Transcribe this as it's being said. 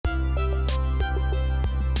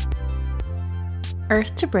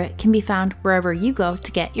Earth to Brit can be found wherever you go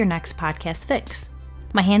to get your next podcast fix.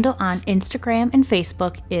 My handle on Instagram and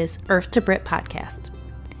Facebook is Earth to Brit Podcast.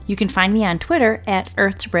 You can find me on Twitter at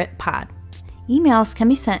Earth to Brit Pod. Emails can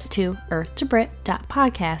be sent to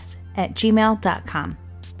earthtobrit.podcast@gmail.com.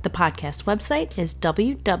 The podcast website is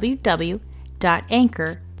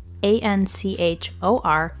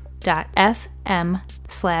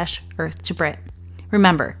www.anchor.fm/earthtobrit.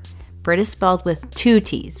 Remember, Brit is spelled with 2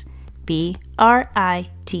 T's, BRITT.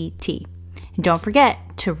 And don't forget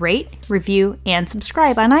to rate, review, and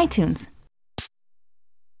subscribe on iTunes.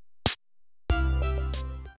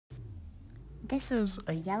 This is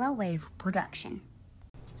a Yellow Wave production.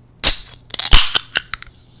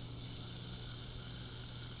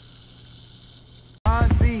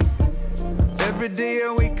 Every day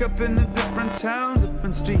I wake up in a different town,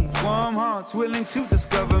 different street. Warm hearts willing to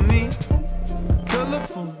discover me.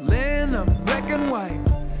 Colorful land of black and white.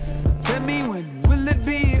 Tell me, when will it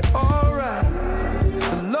be alright?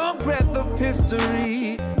 The long breath of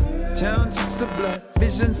history. Townships of blood,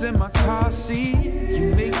 visions in my car seat.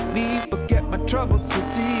 You make me forget my troubled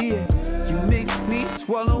city. You make me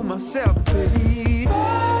swallow myself pity.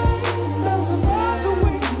 5,000 miles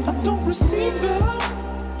away, I don't receive them.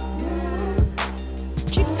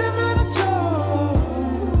 Keep them in a jar.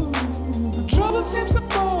 The trouble seems to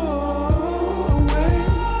fall away.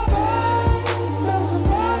 5,000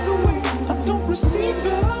 miles away, I don't receive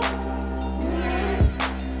them.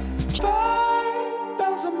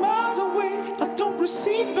 5,000 miles away, I don't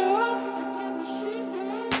receive them.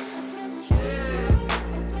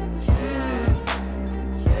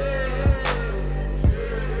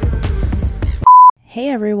 Hey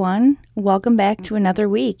everyone, welcome back to another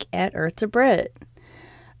week at Earth to Brit.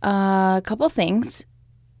 A couple things.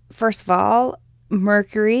 First of all,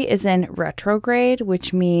 Mercury is in retrograde,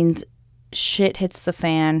 which means shit hits the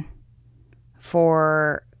fan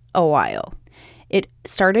for a while. It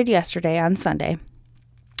started yesterday on Sunday,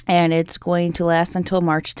 and it's going to last until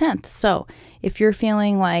March 10th. So if you're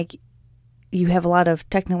feeling like you have a lot of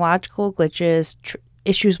technological glitches,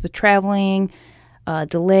 issues with traveling,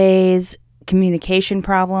 delays, communication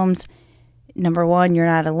problems, number one, you're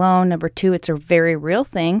not alone. Number two, it's a very real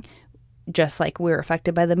thing, just like we're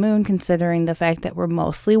affected by the moon, considering the fact that we're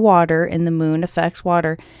mostly water and the moon affects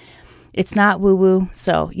water. It's not woo-woo,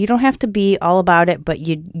 so you don't have to be all about it, but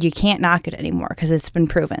you can't knock it anymore because it's been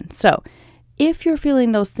proven. So if you're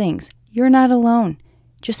feeling those things, you're not alone.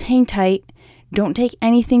 Just hang tight. Don't take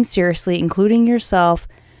anything seriously, including yourself.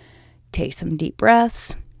 Take some deep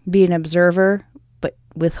breaths. Be an observer, but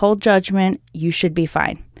withhold judgment. You should be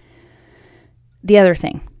fine. The other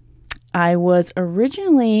thing, I was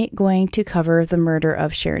originally going to cover the murder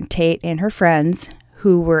of Sharon Tate and her friends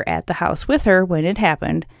who were at the house with her when it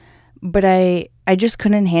happened, but I just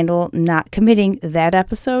couldn't handle not committing that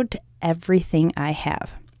episode to everything I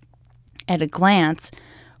have. At a glance,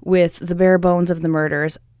 with the bare bones of the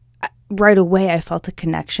murders, right away I felt a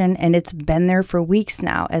connection, and it's been there for weeks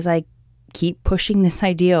now as I keep pushing this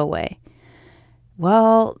idea away.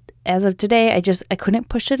 Well, as of today, I couldn't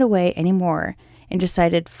push it away anymore and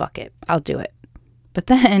decided, fuck it, I'll do it. But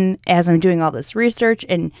then, as I'm doing all this research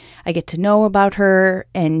and I get to know about her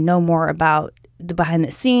and know more about the behind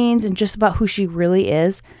the scenes and just about who she really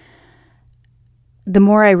is, the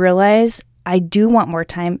more I realize I do want more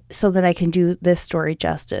time so that I can do this story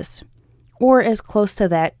justice, or as close to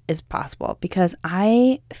that as possible, because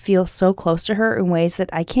I feel so close to her in ways that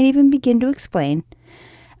I can't even begin to explain.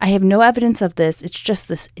 I have no evidence of this. It's just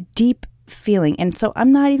this deep feeling. And so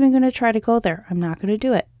I'm not even going to try to go there. I'm not going to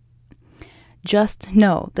do it. Just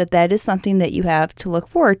know that that is something that you have to look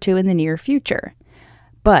forward to in the near future.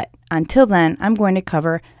 But until then, I'm going to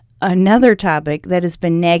cover another topic that has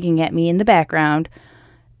been nagging at me in the background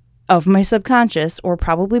of my subconscious, or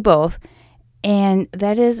probably both, and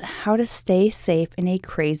that is how to stay safe in a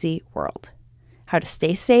crazy world. How to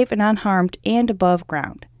stay safe and unharmed and above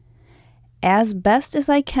ground. As best as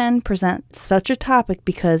I can present such a topic,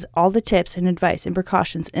 because all the tips and advice and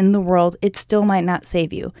precautions in the world, it still might not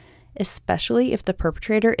save you, especially if the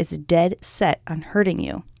perpetrator is dead set on hurting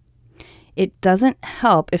you. It doesn't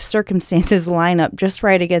help if circumstances line up just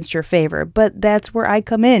right against your favor, but that's where I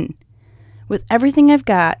come in with everything I've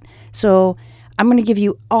got. So I'm going to give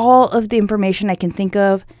you all of the information I can think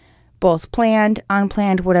of, both planned,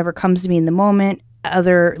 unplanned, whatever comes to me in the moment,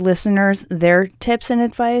 other listeners, their tips and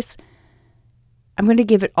advice. I'm going to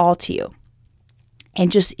give it all to you.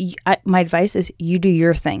 And my advice is you do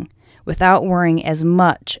your thing without worrying as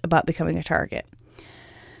much about becoming a target.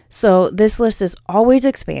 So this list is always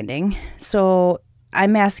expanding. So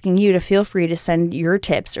I'm asking you to feel free to send your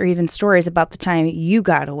tips or even stories about the time you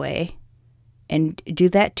got away And do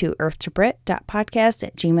that to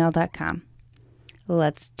earthtobrit.podcast@gmail.com.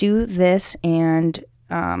 Let's do this, and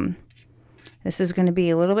this is going to be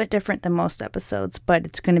a little bit different than most episodes, but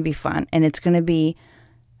it's going to be fun, and it's going to be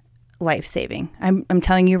life-saving. I'm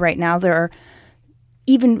telling you right now, there are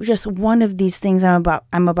even just one of these things I'm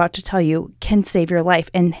about to tell you can save your life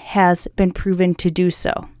and has been proven to do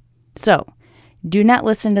so. So, do not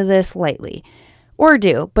listen to this lightly, or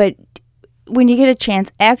do, but when you get a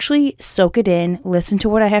chance, actually soak it in, listen to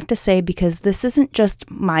what I have to say, because this isn't just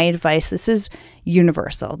my advice. This is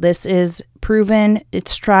universal. This is proven,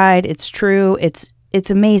 it's tried, it's true, it's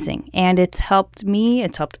amazing, and it's helped me,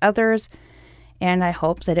 it's helped others, and I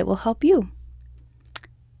hope that it will help you.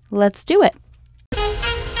 Let's do it.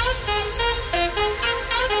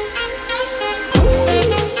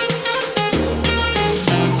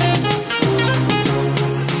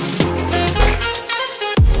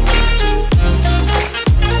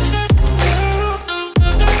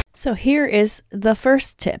 So here is the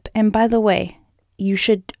first tip. And by the way, you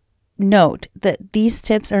should note that these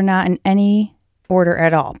tips are not in any order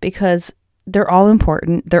at all, because they're all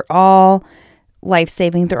important. They're all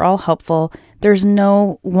life-saving. They're all helpful. There's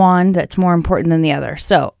no one that's more important than the other.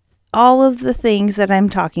 So all of the things that I'm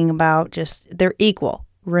talking about, they're equal.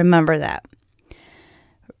 Remember that.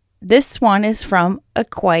 This one is from a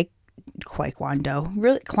Taekwondo.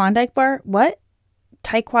 Really? Klondike bar? What?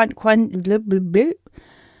 Taekwondo.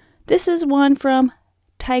 This is one from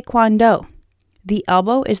Taekwondo. The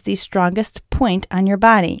elbow is the strongest point on your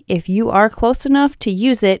body. If you are close enough to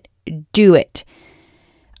use it, do it.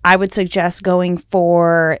 I would suggest going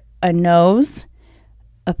for a nose,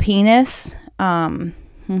 a penis, eyeballs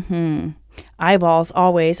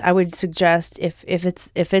always. I would suggest if it's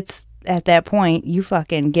at that point, you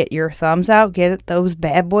fucking get your thumbs out, get those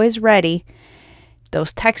bad boys ready.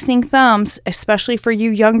 Those texting thumbs, especially for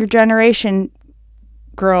you younger generation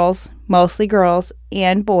girls, mostly girls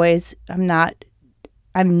and boys. I'm not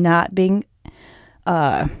being,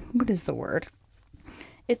 what is the word?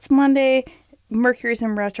 It's Monday. Mercury's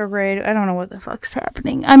in retrograde. I don't know what the fuck's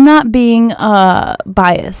happening. I'm not being,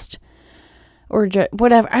 biased or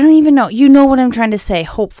whatever. I don't even know. You know what I'm trying to say,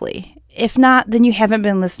 hopefully. If not, then you haven't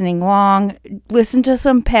been listening long. Listen to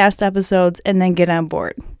some past episodes and then get on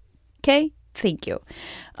board. Okay? Thank you.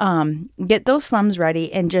 Get those thumbs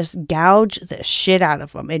ready and just gouge the shit out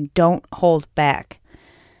of them and don't hold back.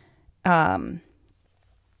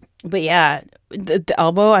 But yeah, the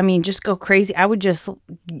elbow, I mean, just go crazy. I would just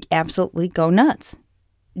absolutely go nuts.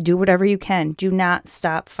 Do whatever you can. Do not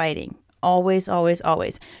stop fighting. Always, always,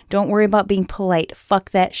 always. Don't worry about being polite.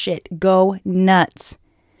 Fuck that shit. Go nuts.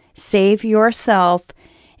 Save yourself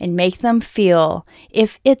and make them feel.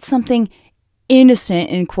 If it's something innocent,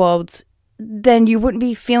 in quotes, then you wouldn't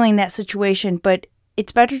be feeling that situation, but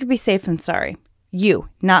it's better to be safe than sorry. You,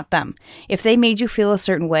 not them. If they made you feel a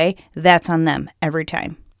certain way, that's on them every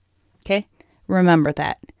time. Okay? Remember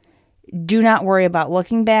that. Do not worry about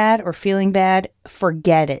looking bad or feeling bad.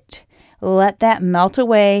 Forget it. Let that melt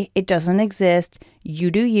away. It doesn't exist. You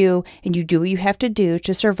do you, and you do what you have to do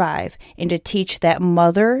to survive and to teach that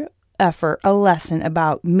mother effer a lesson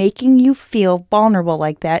about making you feel vulnerable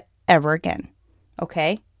like that ever again.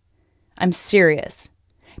 Okay? I'm serious,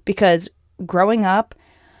 because growing up,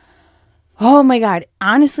 oh my God,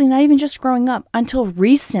 honestly, not even just growing up, until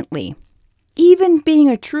recently, even being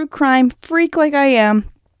a true crime freak like I am,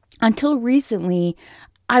 until recently,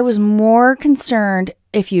 I was more concerned,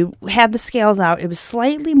 if you had the scales out, it was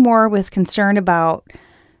slightly more with concern about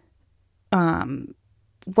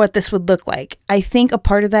what this would look like. I think a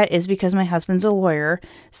part of that is because my husband's a lawyer,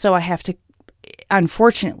 so I have to,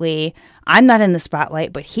 unfortunately, I'm not in the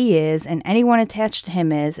spotlight, but he is, and anyone attached to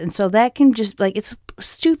him is. And so that can just, like, it's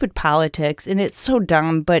stupid politics, and it's so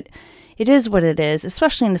dumb, but it is what it is,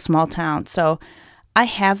 especially in a small town. So I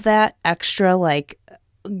have that extra, like,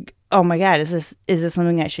 oh my God, is this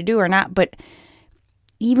something I should do or not? But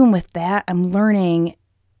even with that, I'm learning,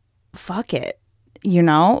 fuck it. You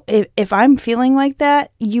know, if I'm feeling like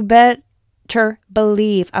that, you better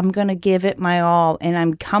believe I'm going to give it my all, and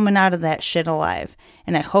I'm coming out of that shit alive.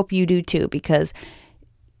 And I hope you do too, because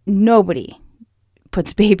nobody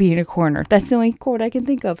puts baby in a corner. That's the only quote I can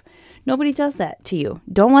think of. Nobody does that to you.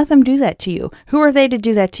 Don't let them do that to you. Who are they to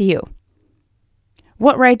do that to you?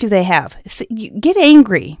 What right do they have? Get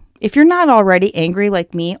angry. If you're not already angry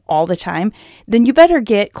like me all the time, then you better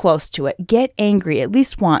get close to it. Get angry at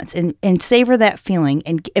least once and savor that feeling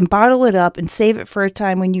and bottle it up and save it for a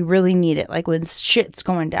time when you really need it, like when shit's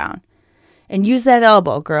going down. And use that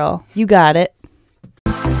elbow, girl. You got it.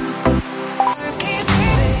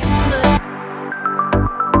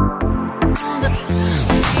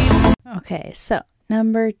 Okay, so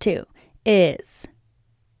number 2 is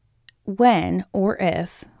when or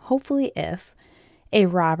if, hopefully if, a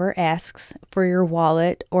robber asks for your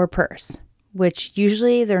wallet or purse, which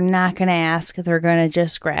usually they're not going to ask, they're going to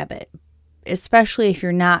just grab it. Especially if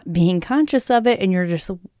you're not being conscious of it and you're just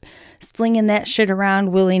slinging that shit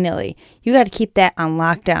around willy-nilly. You got to keep that on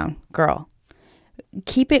lockdown, girl.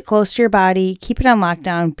 Keep it close to your body. Keep it on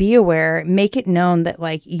lockdown. Be aware. Make it known that,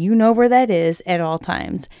 like, you know where that is at all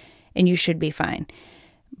times and you should be fine.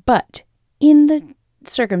 But in the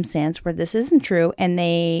circumstance where this isn't true and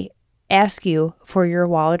they ask you for your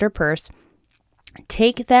wallet or purse,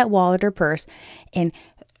 take that wallet or purse and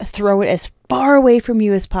throw it as far away from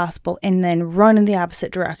you as possible and then run in the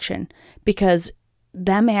opposite direction, because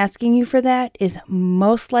them asking you for that is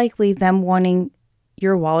most likely them wanting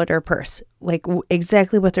your wallet or purse, like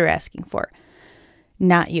exactly what they're asking for,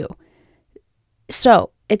 not you.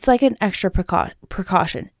 So it's like an extra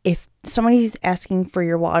precaution. If somebody's asking for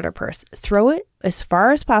your wallet or purse, throw it as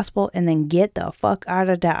far as possible and then get the fuck out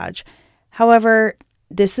of Dodge. However,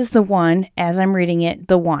 this is the one, as I'm reading it,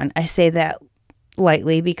 the one. I say that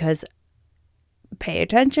lightly because pay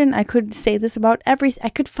attention. I could say this about everything. I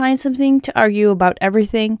could find something to argue about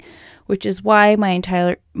everything, which is why my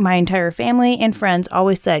entire family and friends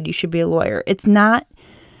always said you should be a lawyer. It's not,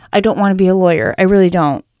 I don't want to be a lawyer. I really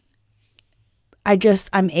don't.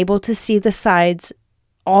 I'm able to see the sides,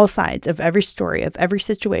 all sides of every story, of every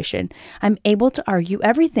situation. I'm able to argue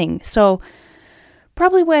everything. So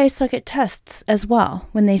probably why I suck at tests as well.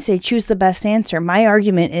 When they say choose the best answer, my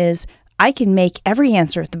argument is I can make every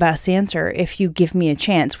answer the best answer if you give me a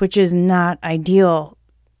chance, which is not ideal.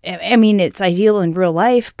 I mean, it's ideal in real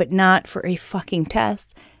life, but not for a fucking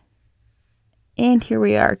test. And here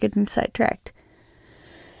we are getting sidetracked.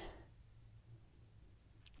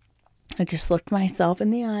 I just looked myself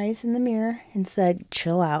in the eyes in the mirror and said,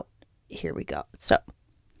 chill out. Here we go. So,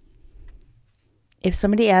 if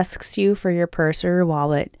somebody asks you for your purse or your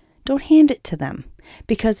wallet, don't hand it to them.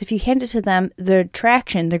 Because if you hand it to them, the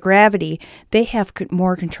traction, the gravity, they have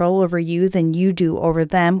more control over you than you do over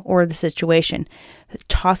them or the situation.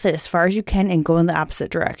 Toss it as far as you can and go in the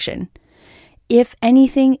opposite direction. If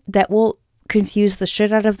anything, that will confuse the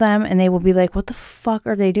shit out of them and they will be like, what the fuck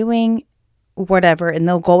are they doing? Whatever. And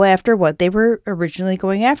they'll go after what they were originally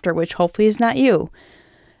going after, which hopefully is not you.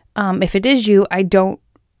 If it is you,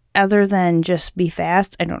 other than just be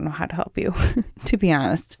fast, I don't know how to help you, to be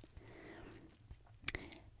honest.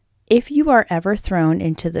 If you are ever thrown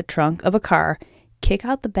into the trunk of a car, kick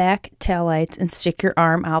out the back taillights and stick your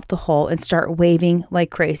arm out the hole and start waving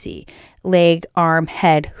like crazy. Leg, arm,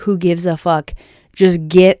 head, who gives a fuck? Just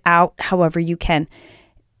get out however you can.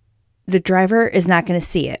 The driver is not going to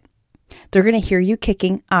see it. They're going to hear you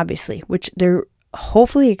kicking, obviously, which they're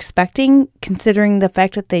hopefully expecting, considering the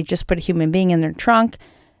fact that they just put a human being in their trunk.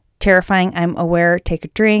 Terrifying, I'm aware, take a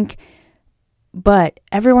drink. But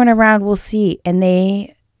everyone around will see, and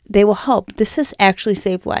they will help. This has actually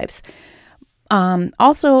saved lives.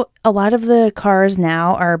 Also, a lot of the cars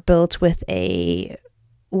now are built with a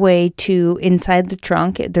way to, inside the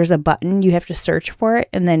trunk, there's a button. You have to search for it,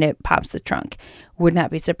 and then it pops the trunk. Would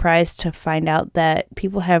not be surprised to find out that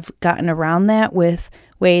people have gotten around that with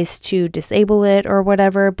ways to disable it or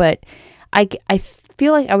whatever. But I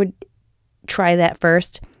feel like I would try that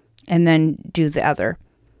first and then do the other.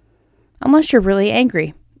 Unless you're really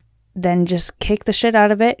angry. Then just kick the shit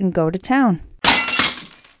out of it and go to town.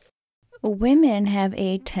 Women have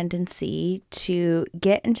a tendency to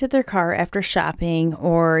get into their car after shopping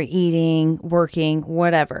or eating, working,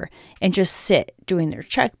 whatever, and just sit doing their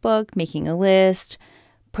checkbook, making a list,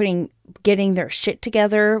 getting their shit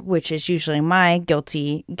together, which is usually my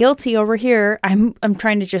guilty over here. I'm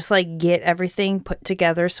trying to just like get everything put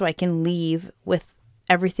together so I can leave with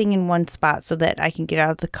everything in one spot so that I can get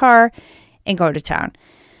out of the car and go to town.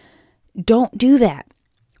 Don't do that.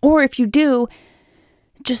 Or if you do,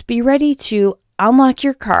 just be ready to unlock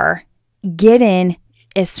your car, get in,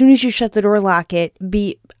 as soon as you shut the door, lock it.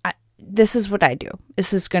 This is what I do.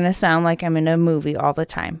 This is going to sound like I'm in a movie all the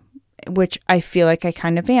time, which I feel like I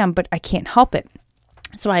kind of am, but I can't help it.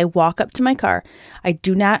 So I walk up to my car. I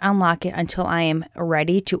do not unlock it until I am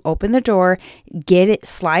ready to open the door, get it,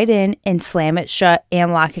 slide in, and slam it shut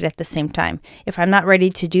and lock it at the same time. If I'm not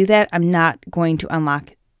ready to do that, I'm not going to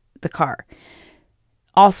unlock the car.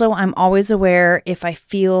 Also, I'm always aware if I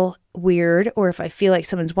feel weird or if I feel like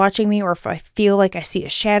someone's watching me or if I feel like I see a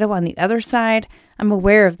shadow on the other side. I'm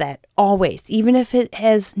aware of that always, even if it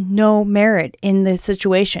has no merit in the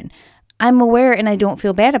situation. I'm aware and I don't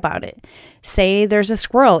feel bad about it. Say there's a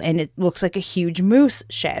squirrel and it looks like a huge moose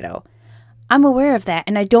shadow. I'm aware of that,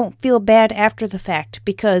 and I don't feel bad after the fact,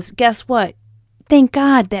 because guess what? Thank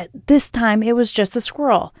God that this time it was just a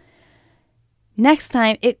squirrel. Next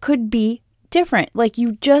time it could be different. Like,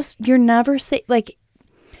 you're never safe. Like,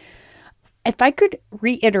 if I could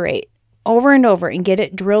reiterate over and over and get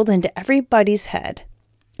it drilled into everybody's head,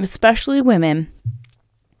 especially women,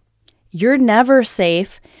 you're never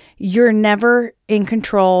safe. You're never in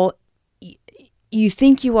control. You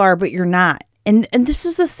think you are, but you're not. And this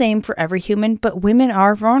is the same for every human, but women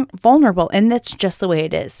are vulnerable, and that's just the way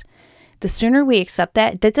it is. The sooner we accept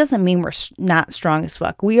that, that doesn't mean we're not strong as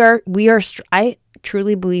fuck. I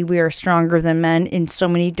truly believe we are stronger than men in so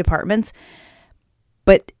many departments,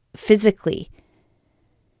 but physically,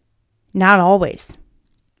 not always.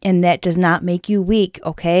 And that does not make you weak,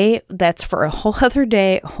 okay? That's for a whole other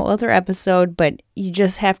day, a whole other episode, but you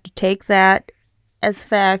just have to take that as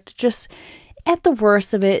fact. Just at the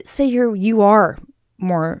worst of it, say you are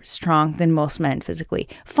more strong than most men physically.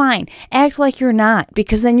 Fine. Act like you're not,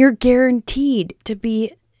 because then you're guaranteed to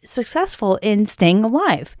be successful in staying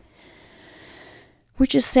alive.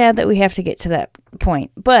 Which is sad that we have to get to that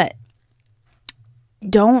point. But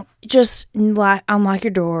don't just unlock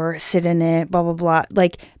your door, sit in it, blah, blah, blah.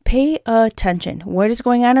 Like, pay attention. What is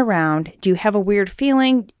going on around? Do you have a weird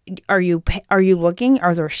feeling? Are you looking?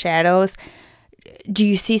 Are there shadows? Do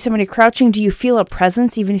you see somebody crouching? Do you feel a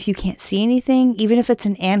presence even if you can't see anything? Even if it's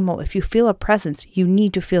an animal, if you feel a presence, you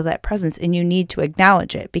need to feel that presence and you need to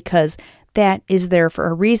acknowledge it, because that is there for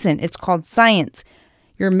a reason. It's called science.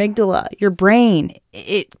 Your amygdala, your brain,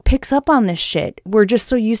 it picks up on this shit. We're just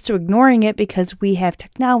so used to ignoring it because we have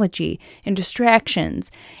technology and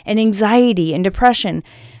distractions and anxiety and depression.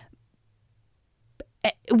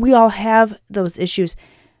 We all have those issues,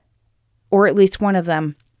 or at least one of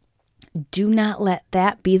them. Do not let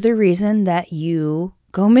that be the reason that you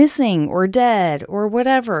go missing or dead or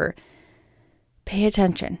whatever. Pay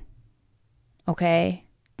attention. Okay?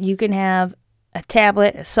 You can have a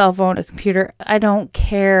tablet, a cell phone, a computer. I don't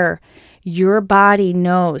care. Your body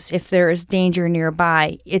knows if there is danger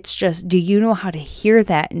nearby. It's just, do you know how to hear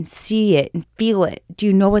that and see it and feel it? Do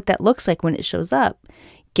you know what that looks like when it shows up?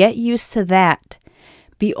 Get used to that.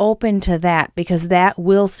 Be open to that, because that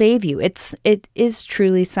will save you. It is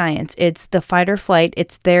truly science. It's the fight or flight.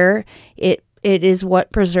 It's there. It is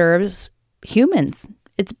what preserves humans.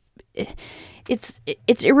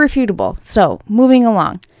 It's irrefutable. So, moving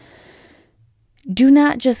along. Do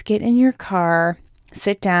not just get in your car,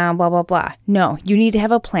 sit down, blah, blah, blah. No, you need to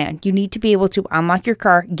have a plan. You need to be able to unlock your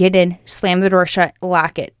car, get in, slam the door shut,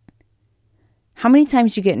 lock it. How many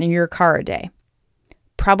times do you get in your car a day?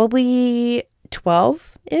 Probably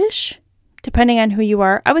 12-ish, depending on who you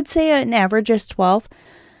are. I would say an average is 12.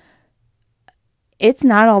 It's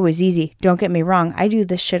not always easy. Don't get me wrong. I do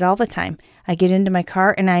this shit all the time. I get into my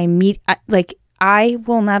car and I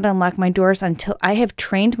will not unlock my doors until I have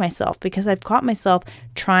trained myself, because I've caught myself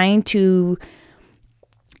trying to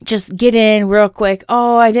just get in real quick.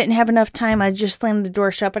 Oh, I didn't have enough time. I just slammed the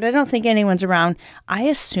door shut, but I don't think anyone's around. I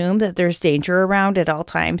assume that there's danger around at all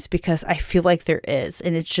times because I feel like there is.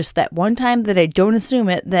 And it's just that one time that I don't assume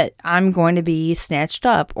it, that I'm going to be snatched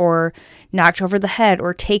up or knocked over the head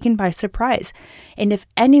or taken by surprise. And if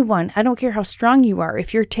anyone, I don't care how strong you are,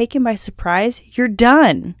 if you're taken by surprise, you're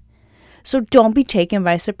done. So don't be taken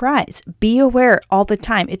by surprise. Be aware all the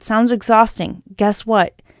time. It sounds exhausting. Guess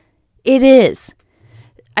what? It is.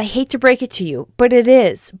 I hate to break it to you, but it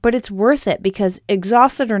is. But it's worth it, because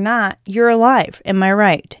exhausted or not, you're alive. Am I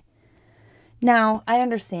right? Now, I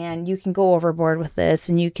understand you can go overboard with this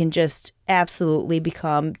and you can just absolutely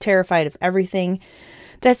become terrified of everything.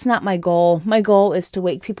 That's not my goal. My goal is to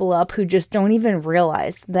wake people up who just don't even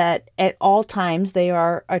realize that at all times they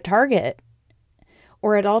are a target.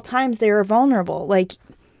 Or at all times they are vulnerable. Like,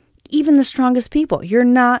 even the strongest people, you're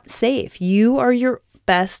not safe. You are your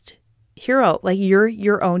best hero. Like, you're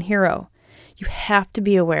your own hero. You have to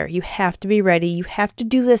be aware. You have to be ready. You have to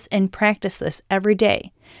do this and practice this every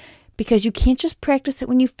day. Because you can't just practice it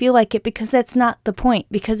when you feel like it, because that's not the point.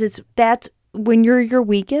 Because that's when you're your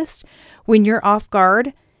weakest, when you're off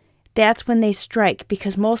guard, that's when they strike.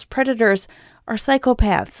 Because most predators are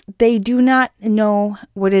psychopaths. They do not know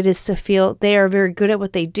what it is to feel. They are very good at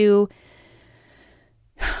what they do.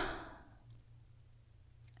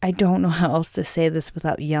 I don't know how else to say this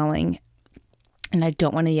without yelling. And I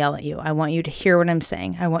don't want to yell at you. I want you to hear what I'm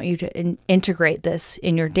saying. I want you to integrate this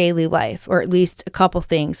in your daily life, or at least a couple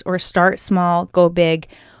things, or start small, go big,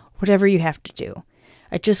 whatever you have to do.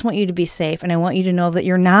 I just want you to be safe, and I want you to know that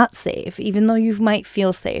you're not safe, even though you might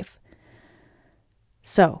feel safe.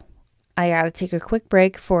 So, I got to take a quick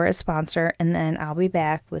break for a sponsor, and then I'll be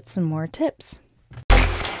back with some more tips.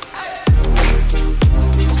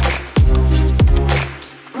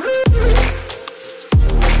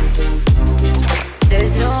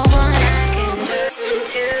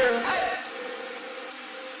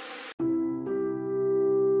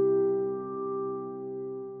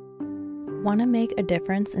 Want to make a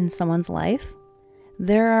difference in someone's life?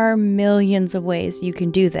 There are millions of ways you can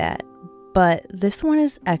do that, but this one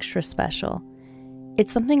is extra special.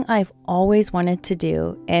 It's something I've always wanted to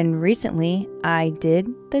do, and recently I did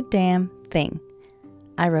the damn thing.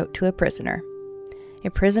 I wrote to a prisoner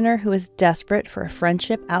who is desperate for a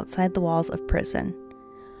friendship outside the walls of prison.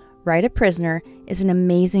 Write a Prisoner is an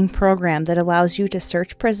amazing program that allows you to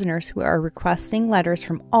search prisoners who are requesting letters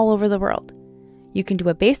from all over the world. You can do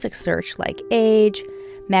a basic search like age,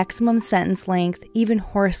 maximum sentence length, even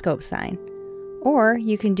horoscope sign. Or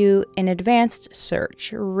you can do an advanced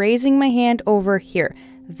search, raising my hand over here,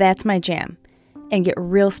 that's my jam, and get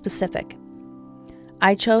real specific.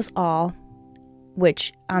 I chose all,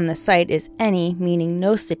 which on the site is any, meaning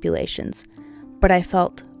no stipulations, but I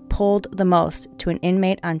felt pulled the most to an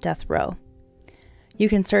inmate on death row. You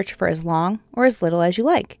can search for as long or as little as you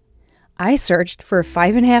like. I searched for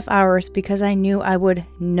 5.5 hours because I knew I would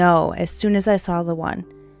know as soon as I saw the one.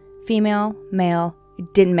 Female, male,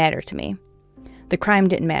 it didn't matter to me. The crime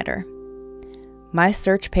didn't matter. My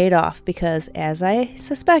search paid off because, as I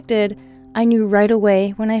suspected, I knew right away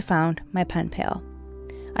when I found my pen pal.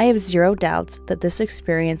 I have zero doubts that this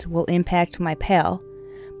experience will impact my pal,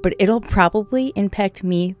 but it'll probably impact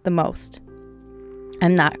me the most.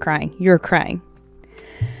 I'm not crying. You're crying.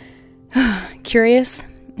 Curious?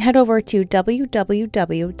 Head over to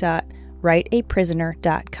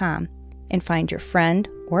www.writeaprisoner.com and find your friend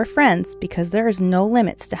or friends, because there is no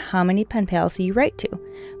limits to how many pen pals you write to,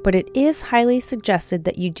 but it is highly suggested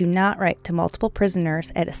that you do not write to multiple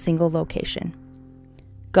prisoners at a single location.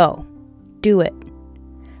 Go. Do it.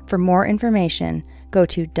 For more information, go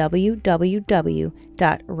to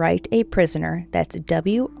www.writeaprisoner, that's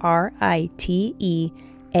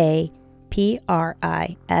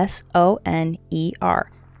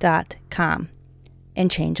WRITEAPRISONER.com, and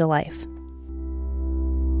change a life.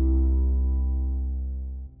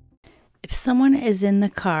 If someone is in the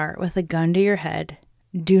car with a gun to your head,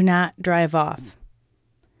 do not drive off.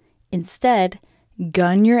 Instead,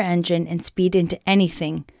 gun your engine and speed into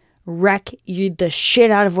anything. Wreck the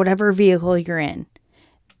shit out of whatever vehicle you're in.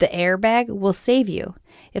 The airbag will save you.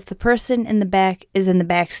 If the person in the back is in the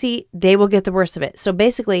back seat, they will get the worst of it. So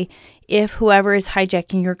basically, if whoever is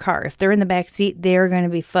hijacking your car, if they're in the back seat, they're going to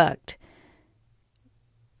be fucked.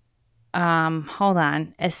 Hold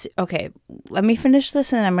on. Okay, let me finish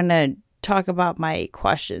this and I'm going to talk about my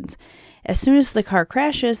questions. As soon as the car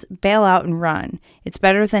crashes, bail out and run. It's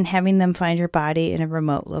better than having them find your body in a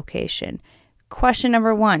remote location. Question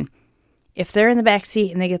number 1. If they're in the back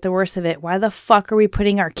seat and they get the worst of it, why the fuck are we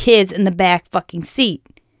putting our kids in the back fucking seat?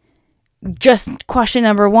 Just question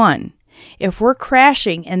number 1. If we're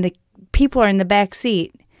crashing and the people are in the back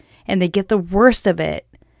seat and they get the worst of it,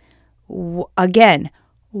 again,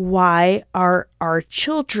 why are our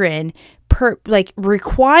children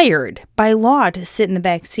required by law to sit in the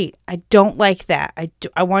back seat? I don't like that.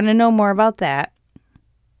 I want to know more about that.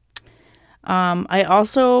 I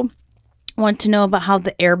also want to know about how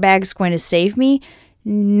the airbag is going to save me.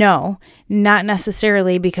 No, not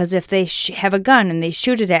necessarily, because if they have a gun and they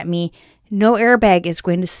shoot it at me, no airbag is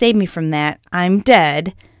going to save me from that. I'm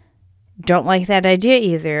dead. Don't like that idea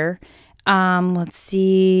either. Let's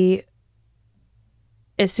see.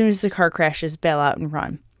 As soon as the car crashes, bail out and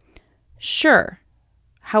run. Sure.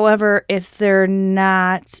 However, if they're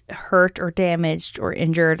not hurt or damaged or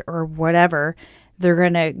injured or whatever, they're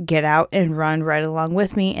going to get out and run right along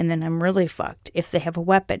with me, and then I'm really fucked if they have a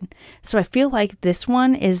weapon. So I feel like this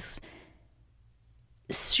one is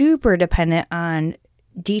super dependent on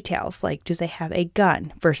details, like do they have a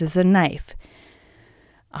gun versus a knife?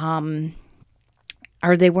 Are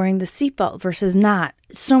they wearing the seatbelt versus not?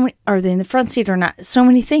 Are they in the front seat or not? So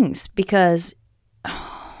many things, because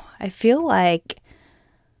I feel like,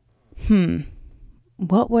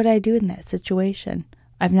 what would I do in that situation?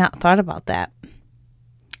 I've not thought about that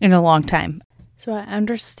in a long time. So I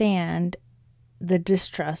understand the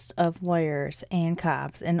distrust of lawyers and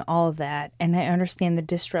cops and all of that. And I understand the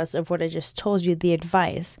distrust of what I just told you, the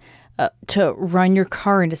advice to run your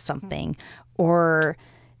car into something or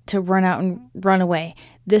to run out and run away.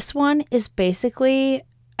 This one is basically,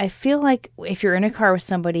 I feel like if you're in a car with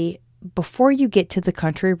somebody, before you get to the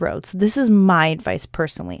country roads, this is my advice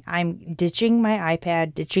personally. I'm ditching my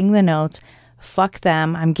iPad, ditching the notes. Fuck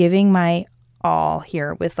them. I'm giving my all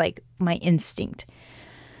here with my instinct.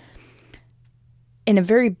 In a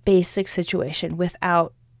very basic situation,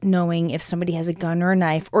 without knowing if somebody has a gun or a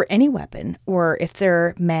knife or any weapon, or if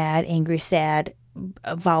they're mad, angry, sad,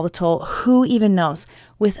 volatile, who even knows,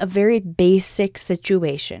 with a very basic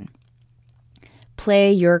situation,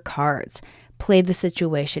 play your cards. play the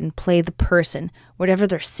situation, play the person, whatever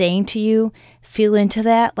they're saying to you, feel into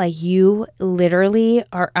that like you literally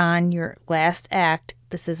are on your last act.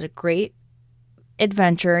 This is a great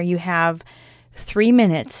adventure. You have 3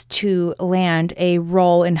 minutes to land a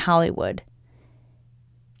role in Hollywood.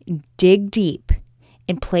 Dig deep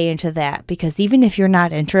and play into that, because even if you're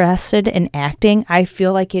not interested in acting, I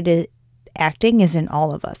feel like acting is in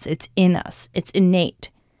all of us. It's in us. It's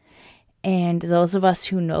innate. And those of us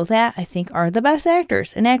who know that, I think, are the best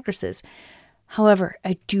actors and actresses. However,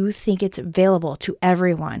 I do think it's available to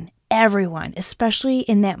everyone, especially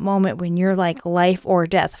in that moment when you're like life or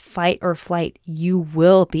death, fight or flight, you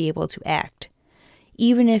will be able to act.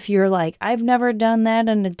 Even if you're like, I've never done that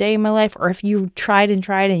in a day in my life, or if you tried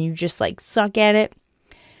and you just like suck at it.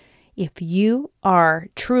 If you are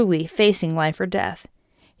truly facing life or death,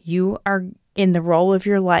 you are in the role of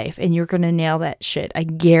your life and you're going to nail that shit. I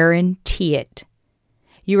guarantee it.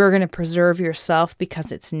 You are going to preserve yourself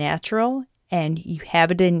because it's natural and you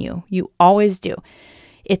have it in you. You always do.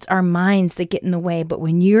 It's our minds that get in the way. But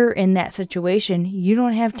when you're in that situation, you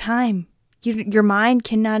don't have time. Your mind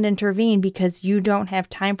cannot intervene because you don't have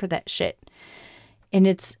time for that shit. And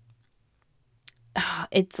it's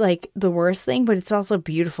like the worst thing, but it's also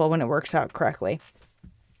beautiful when it works out correctly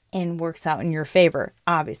and works out in your favor,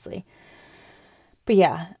 obviously. But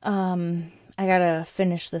yeah, I gotta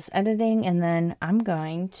finish this editing and then I'm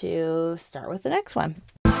going to start with the next one.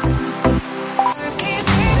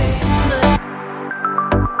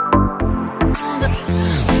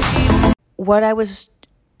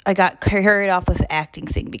 I got carried off with the acting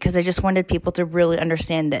thing because I just wanted people to really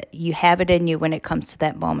understand that you have it in you when it comes to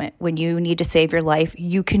that moment. When you need to save your life,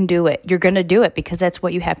 you can do it. You're going to do it because that's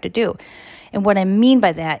what you have to do. And what I mean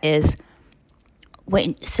by that is,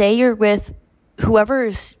 say you're with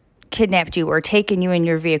whoever's kidnapped you or taken you in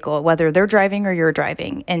your vehicle, whether they're driving or you're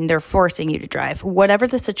driving, and they're forcing you to drive, whatever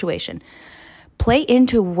the situation, play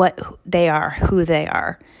into what they are, who they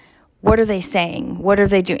are. What are they saying? What are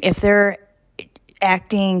they doing? If they're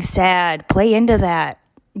acting sad, play into that.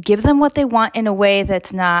 Give them what they want in a way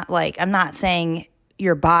that's not like, I'm not saying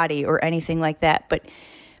your body or anything like that, but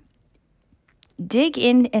dig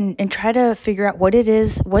in and try to figure out what it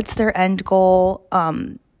is, what's their end goal,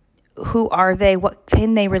 who are they, what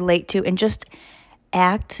can they relate to, and just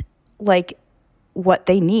act like what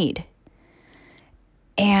they need.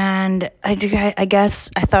 And I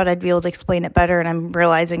guess I thought I'd be able to explain it better, and I'm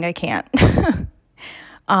realizing I can't.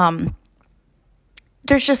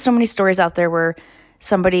 There's just so many stories out there where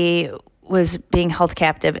somebody was being held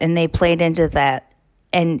captive and they played into that.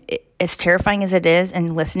 And as terrifying as it is,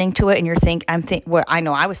 and listening to it, and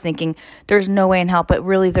I was thinking, there's no way in hell, but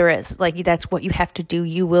really there is. Like, that's what you have to do.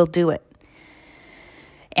 You will do it.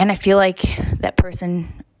 And I feel like that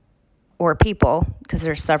person or people, because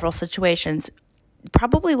there's several situations,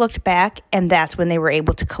 probably looked back, and that's when they were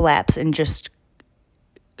able to collapse and just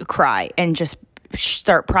cry and just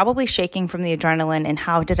start probably shaking from the adrenaline. And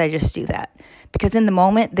how did I just do that? Because in the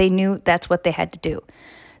moment, they knew that's what they had to do.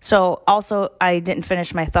 So also, I didn't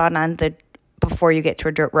finish my thought on the before you get to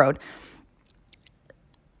a dirt road.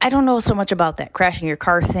 I don't know so much about that crashing your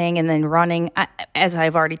car thing and then running, as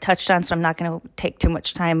I've already touched on, so I'm not going to take too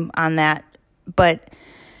much time on that. But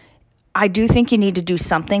I do think you need to do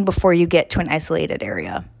something before you get to an isolated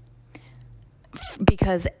area.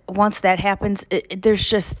 Because once that happens, there's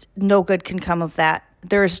just no good can come of that.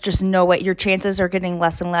 There's just no way. Your chances are getting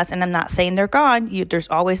less and less. And I'm not saying they're gone. There's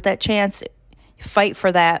always that chance. Fight for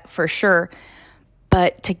that for sure.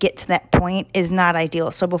 But to get to that point is not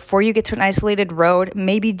ideal. So before you get to an isolated road,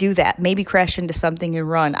 maybe do that. Maybe crash into something and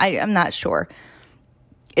run. I'm not sure.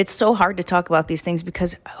 It's so hard to talk about these things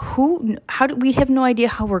because we have no idea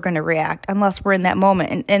how we're going to react unless we're in that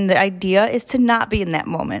moment. And the idea is to not be in that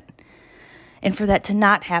moment and for that to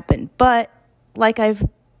not happen. But like I've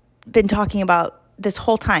been talking about this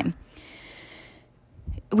whole time,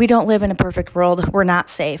 we don't live in a perfect world. We're not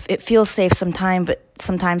safe. It feels safe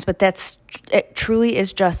sometimes, but it truly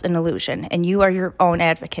is just an illusion. And you are your own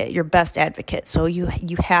advocate, your best advocate. So you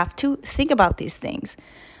have to think about these things.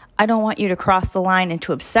 I don't want you to cross the line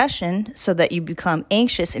into obsession so that you become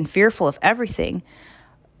anxious and fearful of everything.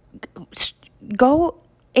 Go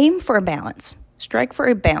aim for a balance. Strike for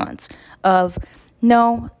a balance of,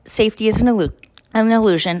 no, safety is an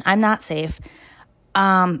illusion. I'm not safe.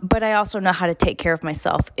 But I also know how to take care of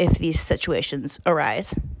myself if these situations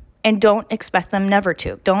arise. And don't expect them never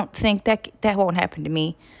to. Don't think that won't happen to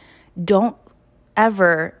me. Don't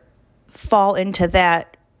ever fall into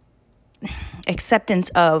that acceptance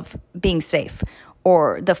of being safe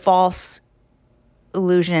or the false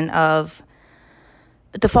illusion of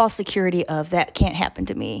the false security of that can't happen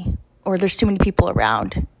to me or there's too many people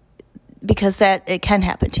around, because it can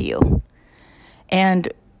happen to you.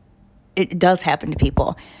 And it does happen to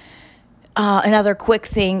people. Another quick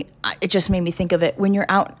thing, it just made me think of it. When you're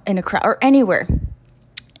out in a crowd or anywhere,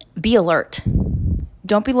 be alert.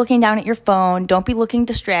 Don't be looking down at your phone. Don't be looking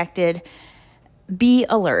distracted. Be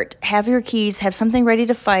alert. Have your keys. Have something ready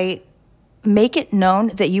to fight. Make it known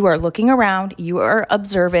that you are looking around, you are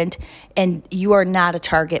observant, and you are not a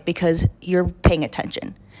target because you're paying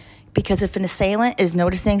attention. Because if an assailant is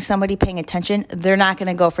noticing somebody paying attention, they're not going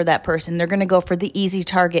to go for that person. They're going to go for the easy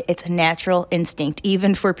target. It's a natural instinct,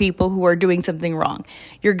 even for people who are doing something wrong.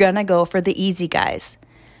 You're going to go for the easy guys.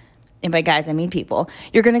 And by guys, I mean people.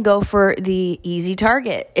 You're going to go for the easy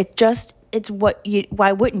target.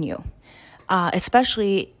 Why wouldn't you?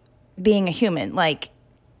 Especially being a human. Like,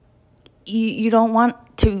 you don't want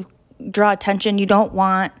to draw attention. You don't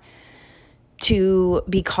want to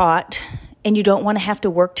be caught. And you don't want to have to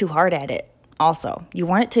work too hard at it also. You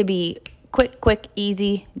want it to be quick,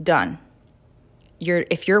 easy, done.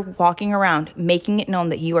 If you're walking around, making it known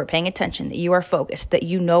that you are paying attention, that you are focused, that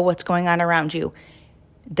you know what's going on around you,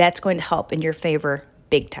 that's going to help in your favor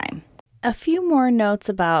big time. A few more notes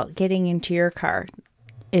about getting into your car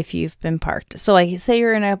if you've been parked. So like, say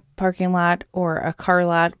you're in a parking lot or a car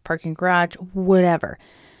lot, parking garage, whatever.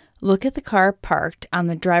 Look at the car parked on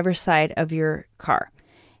the driver's side of your car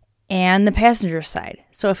and the passenger side.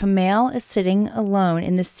 So if a male is sitting alone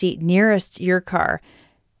in the seat nearest your car,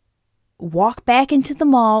 walk back into the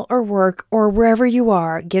mall or work or wherever you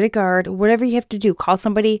are, get a guard, whatever you have to do, call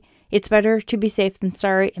somebody. It's better to be safe than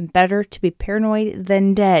sorry and better to be paranoid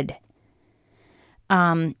than dead.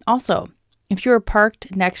 Also, if you are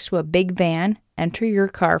parked next to a big van, enter your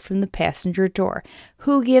car from the passenger door.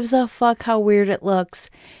 Who gives a fuck how weird it looks?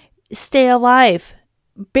 Stay alive.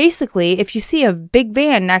 Basically, if you see a big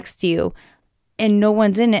van next to you and no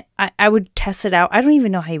one's in it, I would test it out. I don't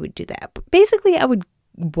even know how you would do that. But basically, I would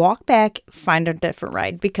walk back, find a different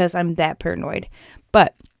ride because I'm that paranoid.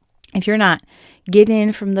 But if you're not, get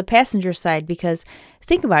in from the passenger side because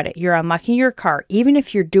think about it. You're unlocking your car. Even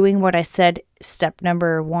if you're doing what I said, step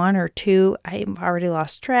number 1 or 2, I've already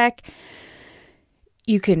lost track.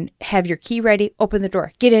 You can have your key ready, open the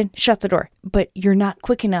door, get in, shut the door. But you're not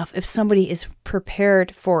quick enough if somebody is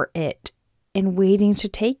prepared for it and waiting to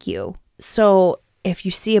take you. So if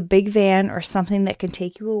you see a big van or something that can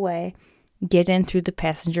take you away, get in through the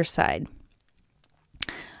passenger side.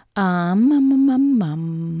 Hold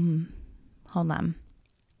on.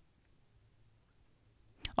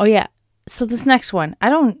 Oh yeah. So this next one,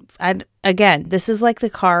 again, this is like the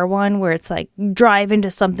car one where it's like drive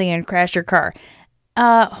into something and crash your car.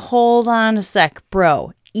 Hold on a sec,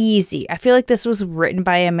 bro. Easy. I feel like this was written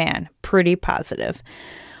by a man. Pretty positive.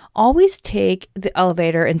 Always take the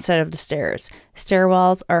elevator instead of the stairs.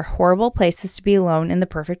 Stairwells are horrible places to be alone in the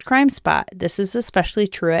perfect crime spot. This is especially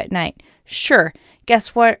true at night. Sure.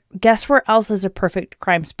 Guess what? Guess where else is a perfect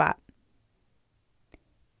crime spot?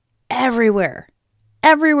 Everywhere.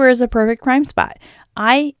 Everywhere is a perfect crime spot.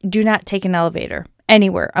 I do not take an elevator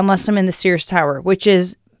anywhere unless I'm in the Sears Tower,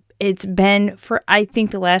 it's been for, I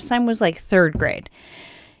think the last time was like 3rd grade.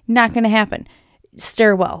 Not going to happen.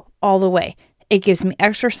 Stairwell all the way. It gives me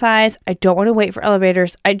exercise. I don't want to wait for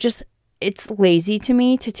elevators. It's lazy to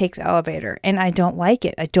me to take the elevator and I don't like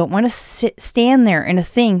it. I don't want to stand there in a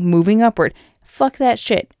thing moving upward. Fuck that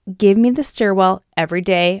shit. Give me the stairwell every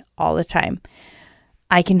day, all the time.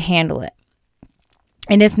 I can handle it.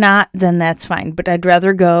 And if not, then that's fine. But I'd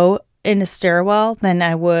rather go in a stairwell than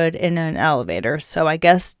I would in an elevator. So I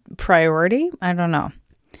guess priority? I don't know.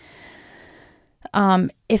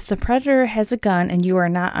 If the predator has a gun and you are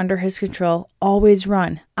not under his control, always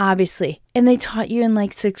run, obviously. And they taught you in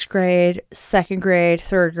like 6th grade, 2nd grade,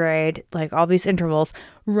 3rd grade, like all these intervals,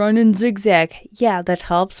 run and zigzag. Yeah, that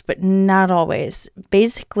helps, but not always.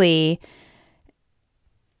 Basically,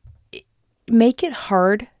 make it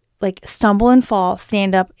hard. Like stumble and fall,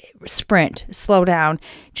 stand up, sprint, slow down.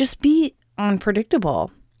 Just be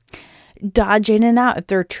unpredictable. Dodge in and out. If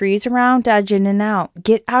there are trees around, dodge in and out.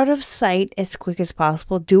 Get out of sight as quick as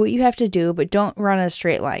possible. Do what you have to do, but don't run a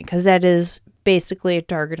straight line because that is basically a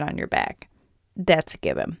target on your back. That's a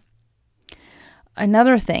given.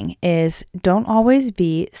 Another thing is don't always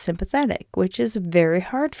be sympathetic, which is very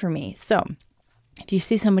hard for me. So if you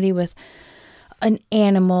see somebody with an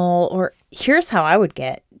animal, or here's how I would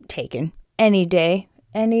get taken any day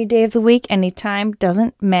of the week, anytime,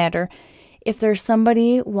 doesn't matter. If there's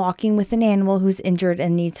somebody walking with an animal who's injured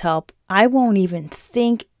and needs help, I won't even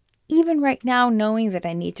think, even right now, knowing that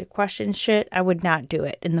I need to question shit, I would not do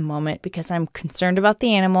it in the moment because I'm concerned about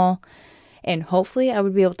the animal And hopefully I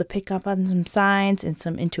would be able to pick up on some signs and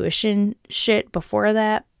some intuition shit before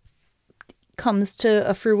that comes to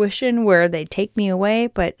a fruition where they take me away.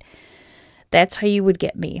 But that's how you would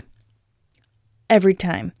get me. Every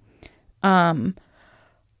time.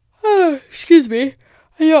 Excuse me.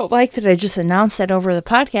 I don't like that I just announced that over the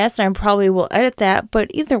podcast. I probably will edit that,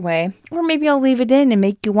 but either way, or maybe I'll leave it in and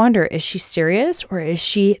make you wonder, is she serious or is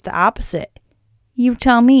she the opposite? You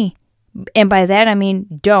tell me. And by that, I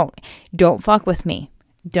mean, don't fuck with me.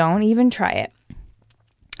 Don't even try it.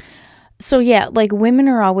 So yeah, like women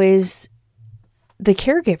are always the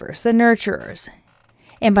caregivers, the nurturers.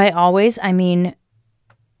 And by always, I mean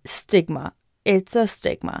stigma. It's a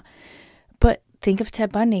stigma. But think of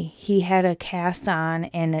Ted Bundy. He had a cast on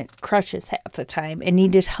and crutches half the time and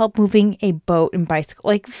needed help moving a boat and bicycle.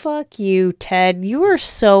 Like, fuck you, Ted. You are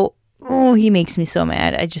so... Oh, he makes me so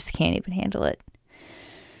mad. I just can't even handle it.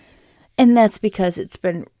 And that's because it's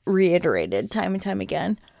been reiterated time and time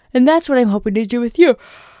again. And that's what I'm hoping to do with you.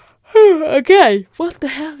 Okay, what the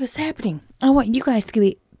hell is happening? I want you guys to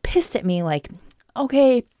be pissed at me like,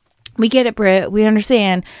 okay, we get it, Britt. We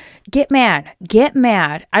understand. Get mad. Get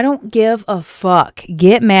mad. I don't give a fuck.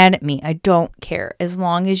 Get mad at me. I don't care. As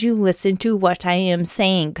long as you listen to what I am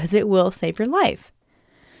saying, because it will save your life.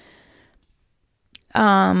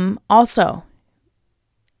 Also,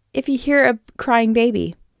 if you hear a crying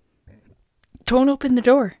baby, don't open the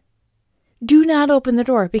door. Do not open the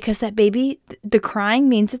door, because that baby, the crying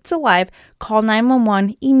means it's alive. Call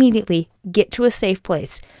 911 immediately. Get to a safe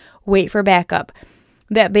place. Wait for backup.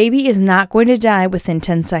 That baby is not going to die within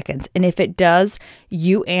 10 seconds. And if it does,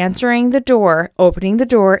 you answering the door, opening the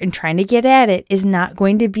door, and trying to get at it is not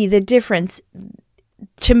going to be the difference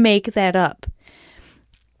to make that up.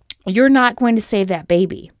 You're not going to save that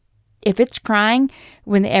baby. If it's crying,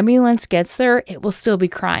 when the ambulance gets there, it will still be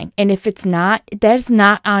crying. And if it's not, that's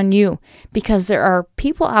not on you. Because there are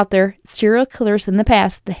people out there, serial killers in the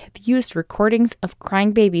past, that have used recordings of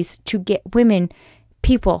crying babies to get women,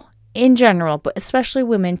 people in general, but especially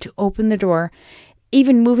women, to open the door,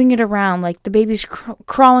 even moving it around, like the baby's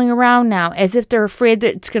crawling around now as if they're afraid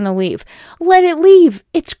that it's going to leave. Let it leave.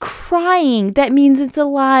 It's crying. That means it's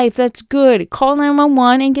alive. That's good. Call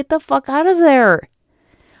 911 and get the fuck out of there.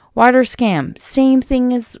 Water scam. Same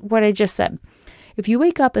thing as what I just said. If you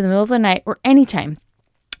wake up in the middle of the night or anytime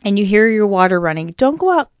and you hear your water running, don't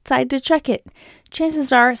go outside to check it.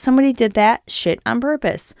 Chances are somebody did that shit on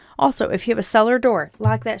purpose. Also, if you have a cellar door,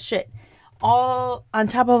 lock that shit. All on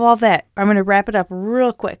top of all that, I'm going to wrap it up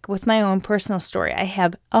real quick with my own personal story. I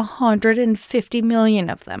have 150 million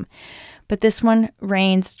of them, but this one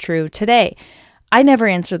reigns true today. I never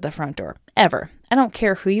answered the front door, ever. I don't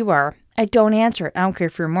care who you are. I don't answer it. I don't care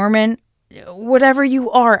if you're Mormon, whatever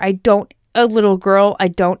you are. A little girl, I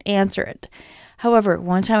don't answer it. However,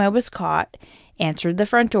 one time I was caught, answered the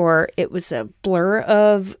front door. It was a blur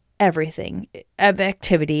of everything, of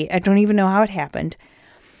activity. I don't even know how it happened.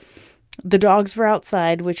 The dogs were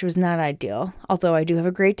outside, which was not ideal. Although I do have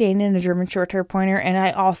a Great Dane and a German Shorthair Pointer, and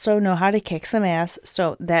I also know how to kick some ass.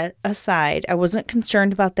 So that aside, I wasn't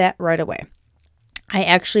concerned about that right away. I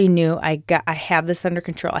actually knew I have this under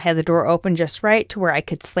control. I had the door open just right to where I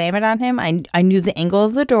could slam it on him. I knew the angle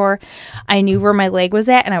of the door. I knew where my leg was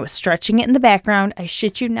at, and I was stretching it in the background. I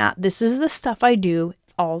shit you not. This is the stuff I do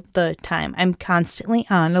all the time. I'm constantly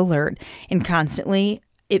on alert, and constantly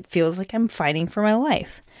it feels like I'm fighting for my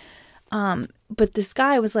life. But this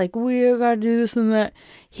guy was like, we gotta do this and that.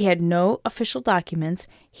 He had no official documents.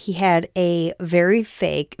 He had a very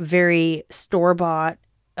fake, very store-bought,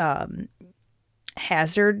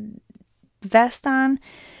 hazard vest on.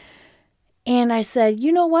 And I said,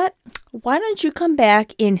 you know what? Why don't you come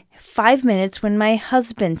back in 5 minutes when my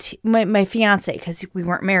husband's, my fiance, because we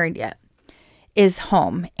weren't married yet, is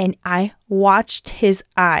home. And I watched his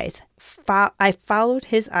eyes. I followed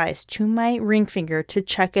his eyes to my ring finger to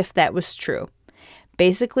check if that was true.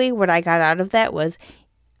 Basically, what I got out of that was,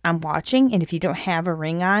 I'm watching, and if you don't have a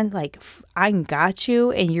ring on, like, I got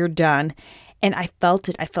you, and you're done. And I felt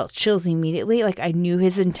it. I felt chills immediately. Like, I knew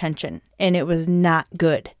his intention, and it was not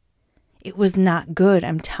good. It was not good.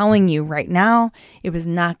 I'm telling you right now, it was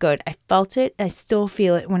not good. I felt it. I still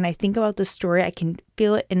feel it. When I think about the story, I can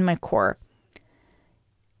feel it in my core.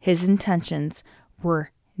 His intentions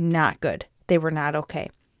were not good. They were not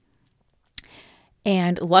okay.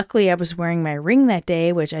 And luckily, I was wearing my ring that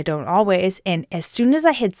day, which I don't always. And as soon as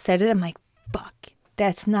I had said it, I'm like, fuck,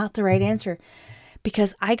 that's not the right answer.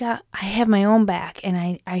 Because I have my own back, and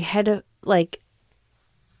I had to, like,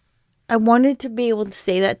 I wanted to be able to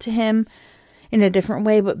say that to him in a different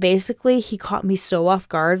way, but basically he caught me so off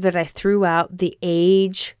guard that I threw out the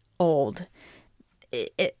age old.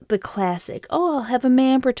 the classic, oh, I'll have a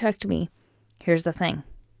man protect me. Here's the thing.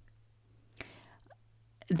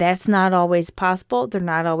 That's not always possible. They're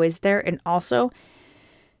not always there. And also,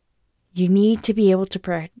 you need to be able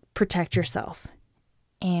to protect yourself.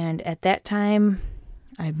 And at that time,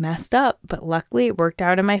 I messed up, but luckily it worked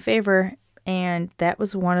out in my favor. And that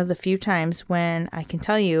was one of the few times when I can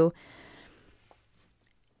tell you,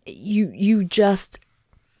 you just,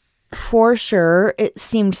 for sure, it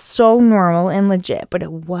seemed so normal and legit, but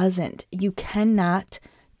it wasn't. You cannot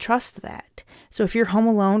trust that. So if you're home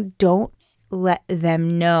alone, don't let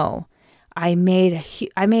them know. I made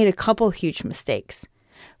a couple huge mistakes.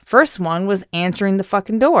 First one was answering the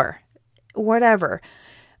fucking door. Whatever.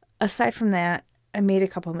 Aside from that, I made a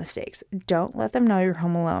couple mistakes. Don't let them know you're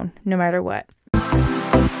home alone, no matter what.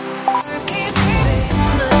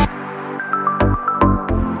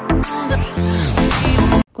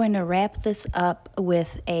 Going to wrap this up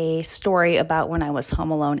with a story about when I was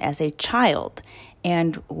home alone as a child.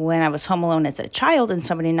 And when I was home alone as a child and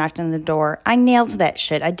somebody knocked on the door, I nailed that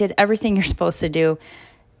shit. I did everything you're supposed to do.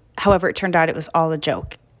 However, it turned out it was all a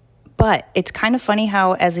joke. But it's kind of funny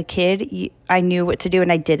how as a kid, I knew what to do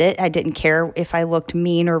and I did it. I didn't care if I looked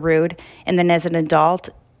mean or rude. And then as an adult,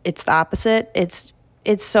 it's the opposite. It's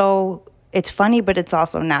funny, but it's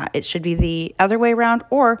also not. It should be the other way around.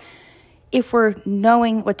 Or if we're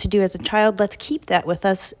knowing what to do as a child, let's keep that with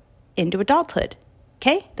us into adulthood.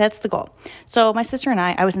 Okay, that's the goal. So my sister and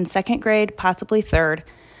I was in second grade, possibly third.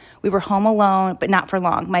 We were home alone, but not for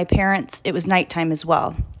long. My parents, it was nighttime as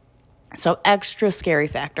well. So extra scary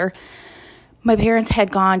factor. My parents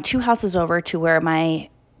had gone 2 houses over to where my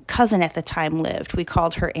cousin at the time lived. We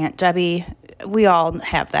called her Aunt Debbie. We all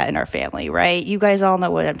have that in our family, right? You guys all know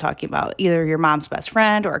what I'm talking about. Either your mom's best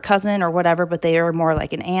friend or a cousin or whatever, but they are more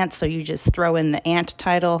like an aunt, so you just throw in the aunt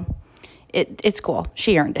title. It's cool.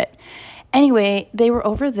 She earned it. Anyway, they were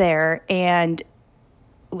over there, and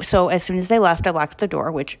so as soon as they left, I locked the door,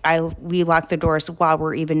 we lock the doors while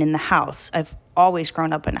we're even in the house. I've always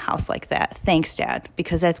grown up in a house like that. Thanks, Dad,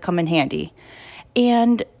 because that's come in handy.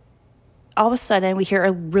 And all of a sudden, we hear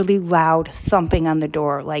a really loud thumping on the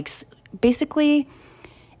door, like basically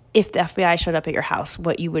if the FBI showed up at your house,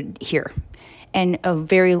 what you would hear. And a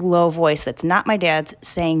very low voice that's not my dad's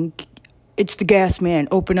saying, "It's the gas man,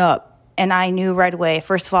 open up." And I knew right away,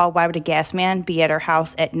 first of all, why would a gas man be at our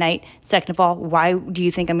house at night? Second of all, why do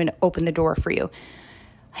you think I'm going to open the door for you?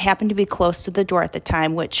 I happened to be close to the door at the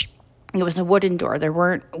time, which it was a wooden door. There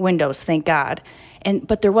weren't windows, thank God.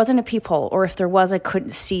 But there wasn't a peephole, or if there was, I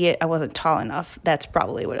couldn't see it. I wasn't tall enough. That's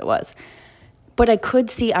probably what it was. But I could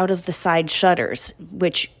see out of the side shutters,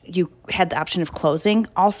 which you had the option of closing.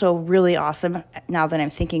 Also really awesome. Now that I'm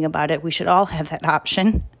thinking about it, we should all have that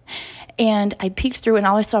option. And I peeked through, and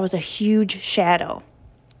all I saw was a huge shadow.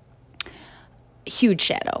 Huge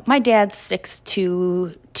shadow. My dad's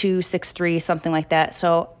 6'2", 6'3", something like that.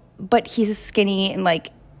 So, but he's skinny and like,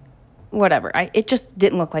 whatever. It just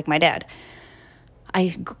didn't look like my dad.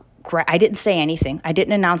 I didn't say anything. I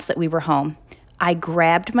didn't announce that we were home. I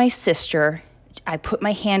grabbed my sister. I put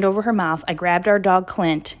my hand over her mouth. I grabbed our dog,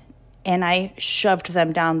 Clint, and I shoved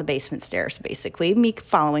them down the basement stairs, basically, me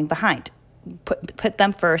following behind. Put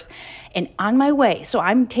them first. And on my way, so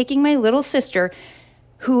I'm taking my little sister,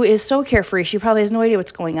 who is so carefree, she probably has no idea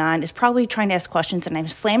what's going on, is probably trying to ask questions, and I'm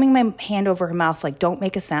slamming my hand over her mouth like, don't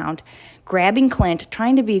make a sound, grabbing Clint,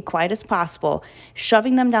 trying to be quiet as possible,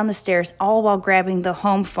 shoving them down the stairs, all while grabbing the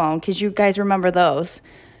home phone, because you guys remember those.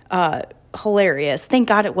 Hilarious. Thank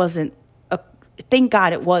God it was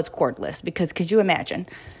cordless, because could you imagine?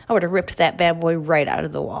 I would have ripped that bad boy right out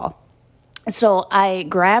of the wall. So I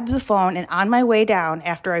grabbed the phone, and on my way down,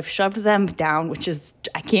 after I've shoved them down, which is,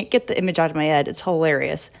 I can't get the image out of my head, it's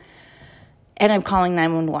hilarious, and I'm calling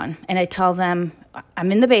 911, and I tell them,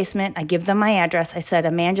 I'm in the basement, I give them my address, I said,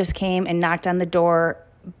 a man just came and knocked on the door,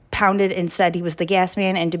 pounded and said he was the gas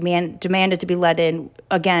man, and demanded to be let in.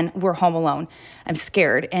 Again, we're home alone. I'm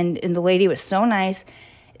scared, and the lady was so nice.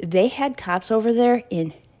 They had cops over there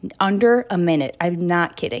in under a minute. I'm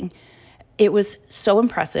not kidding. It was so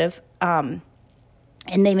impressive. And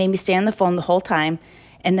they made me stay on the phone the whole time.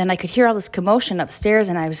 And then I could hear all this commotion upstairs,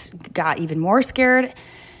 and I got even more scared.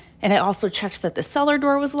 And I also checked that the cellar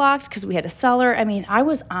door was locked because we had a cellar. I mean, I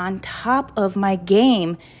was on top of my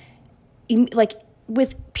game, like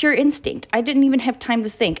with pure instinct. I didn't even have time to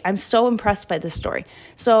think. I'm so impressed by this story.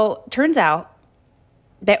 So turns out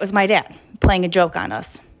that was my dad playing a joke on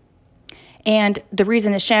us. And the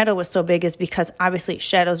reason his shadow was so big is because obviously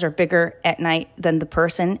shadows are bigger at night than the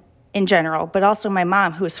person in general, but also my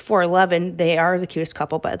mom, who is 4'11", they are the cutest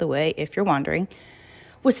couple, by the way, if you're wondering,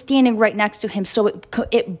 was standing right next to him, so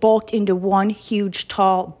it bulked into one huge,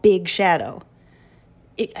 tall, big shadow.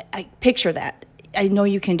 I picture that. I know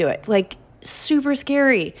you can do it. Like, super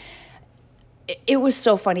scary. It was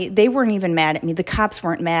so funny. They weren't even mad at me. The cops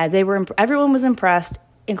weren't mad. Everyone was impressed,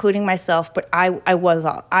 including myself, but I was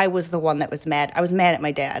the one that was mad. I was mad at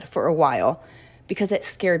my dad for a while because it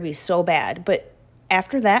scared me so bad. But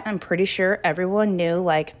after that, I'm pretty sure everyone knew,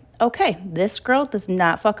 like, okay, this girl does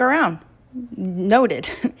not fuck around. Noted.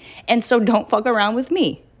 And so don't fuck around with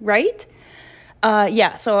me, right?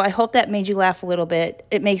 Yeah, so I hope that made you laugh a little bit.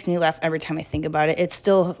 It makes me laugh every time I think about it. It's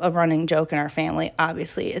still a running joke in our family,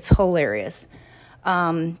 obviously. It's hilarious.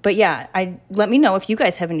 But yeah, let me know if you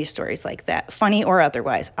guys have any stories like that, funny or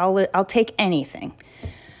otherwise. I'll take anything.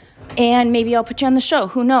 And maybe I'll put you on the show.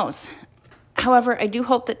 Who knows? However, I do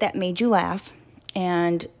hope that made you laugh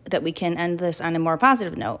and that we can end this on a more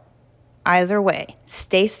positive note. Either way,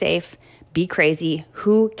 stay safe, be crazy.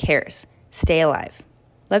 Who cares? Stay alive.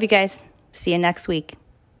 Love you guys. See you next week.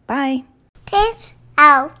 Bye. Peace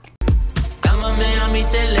out. Llámame a mi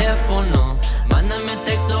teléfono, mándame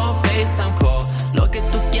texto o FaceTime call. Lo que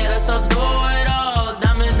tú quieras, I'll do it all.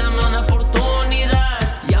 Dame una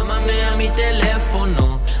oportunidad. Llámame a mi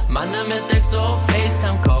teléfono, mándame texto o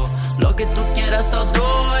FaceTime call. Lo que tú quieras, I'll do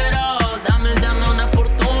it all. Dame una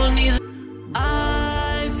oportunidad.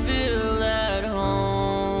 I feel at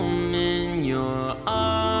home in your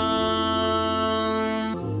arms.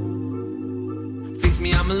 Fix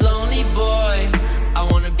me, I'm a lonely boy. I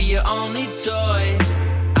wanna be your only toy.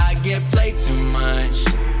 I get played too much.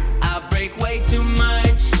 I break way too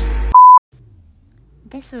much.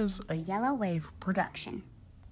 This is a Yellow Wave production.